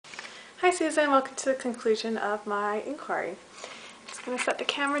Hi Susan, welcome to the conclusion of my inquiry. I'm just going to set the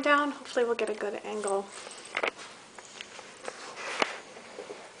camera down, hopefully we'll get a good angle.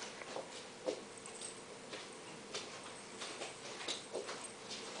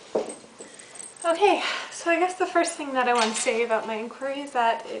 Okay, so I guess the first thing that I want to say about my inquiry is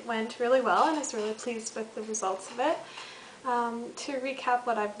that it went really well and I was really pleased with the results of it. To recap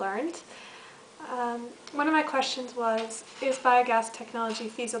what I've learned, one of my questions was, is biogas technology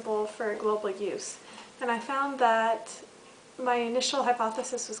feasible for global use? And I found that my initial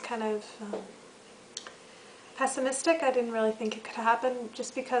hypothesis was kind of pessimistic. I didn't really think it could happen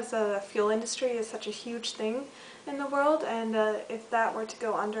just because the fuel industry is such a huge thing in the world, and if that were to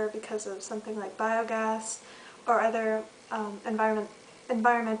go under because of something like biogas or other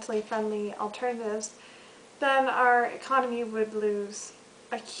environmentally friendly alternatives, then our economy would lose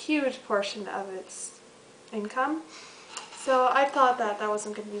a huge portion of its income. So I thought that that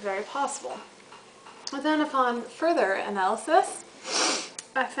wasn't going to be very possible. But then upon further analysis,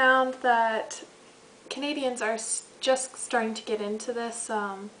 I found that Canadians are just starting to get into this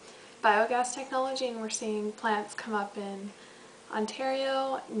biogas technology, and we're seeing plants come up in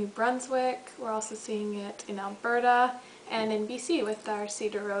Ontario, New Brunswick. We're also seeing it in Alberta and in BC with our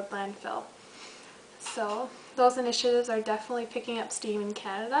Cedar Road landfill. So those initiatives are definitely picking up steam in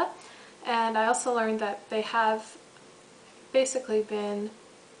Canada, and I also learned that they have basically been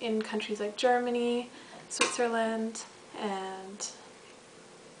in countries like Germany, Switzerland, and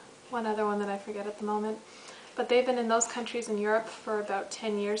one other one that I forget at the moment. But they've been in those countries in Europe for about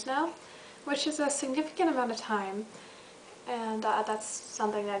 10 years now, which is a significant amount of time, and that's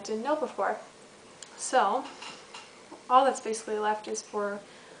something that I didn't know before. So all that's basically left is for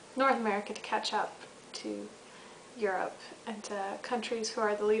North America to catch up to Europe and to countries who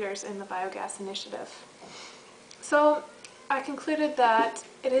are the leaders in the biogas initiative. So I concluded that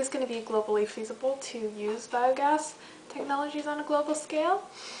it is going to be globally feasible to use biogas technologies on a global scale.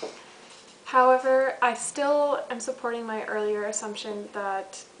 However, I still am supporting my earlier assumption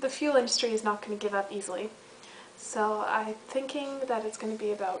that the fuel industry is not going to give up easily. So I'm thinking that it's going to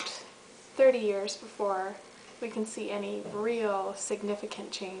be about 30 years before we can see any real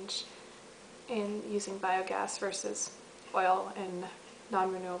significant change in using biogas versus oil and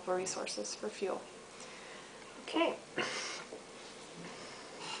non-renewable resources for fuel. Okay.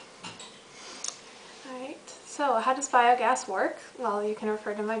 Alright, so how does biogas work? Well, you can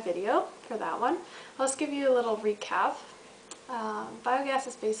refer to my video for that one. I'll just give you a little recap. Biogas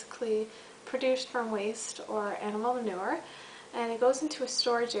is basically produced from waste or animal manure, and it goes into a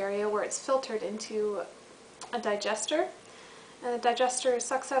storage area where it's filtered into a digester. And the digester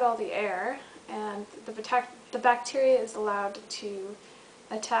sucks out all the air, and the bacteria is allowed to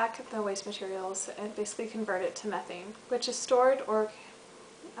attack the waste materials and basically convert it to methane, which is stored or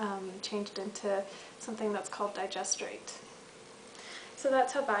changed into something that's called digesterate. So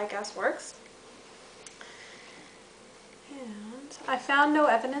that's how biogas works. And I found no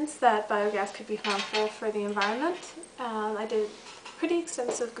evidence that biogas could be harmful for the environment. I did pretty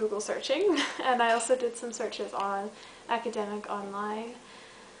extensive Google searching, and I also did some searches on academic online.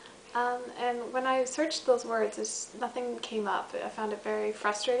 And when I searched those words, nothing came up. I found it very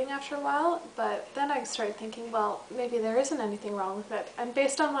frustrating after a while, but then I started thinking, well, maybe there isn't anything wrong with it. And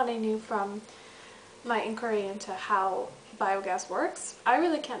based on what I knew from my inquiry into how biogas works, I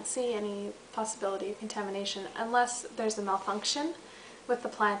really can't see any possibility of contamination unless there's a malfunction with the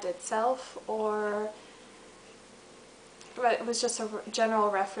plant itself, or it was just a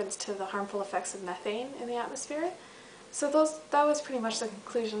general reference to the harmful effects of methane in the atmosphere. So that was pretty much the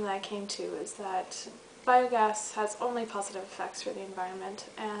conclusion that I came to, is that biogas has only positive effects for the environment,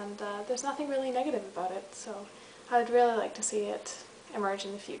 and there's nothing really negative about it, so I'd really like to see it emerge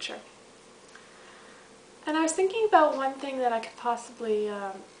in the future. And I was thinking about one thing that I could possibly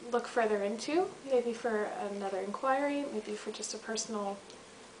look further into, maybe for another inquiry, maybe for just a personal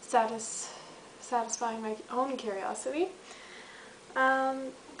satisfying my own curiosity.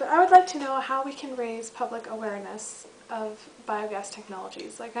 But I would like to know how we can raise public awareness of biogas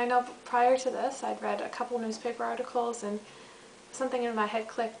technologies. Like, I know prior to this I'd read a couple newspaper articles and something in my head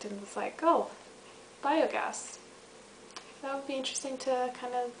clicked and was like, oh, biogas. That would be interesting to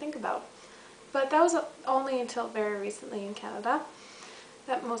kind of think about. But that was only until very recently in Canada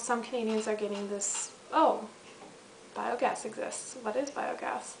that some Canadians are getting this, oh, biogas exists. What is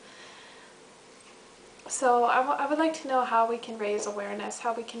biogas? So I would like to know how we can raise awareness,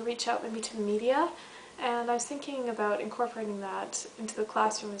 how we can reach out maybe to the media, and I was thinking about incorporating that into the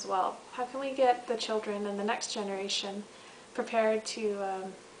classroom as well. How can we get the children and the next generation prepared to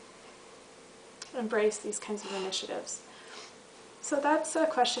embrace these kinds of initiatives? So that's a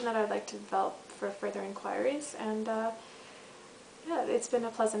question that I'd like to develop for further inquiries, and yeah, it's been a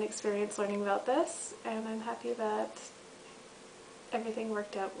pleasant experience learning about this, and I'm happy that everything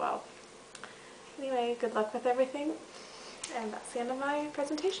worked out well. Anyway, good luck with everything, and that's the end of my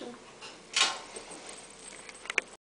presentation.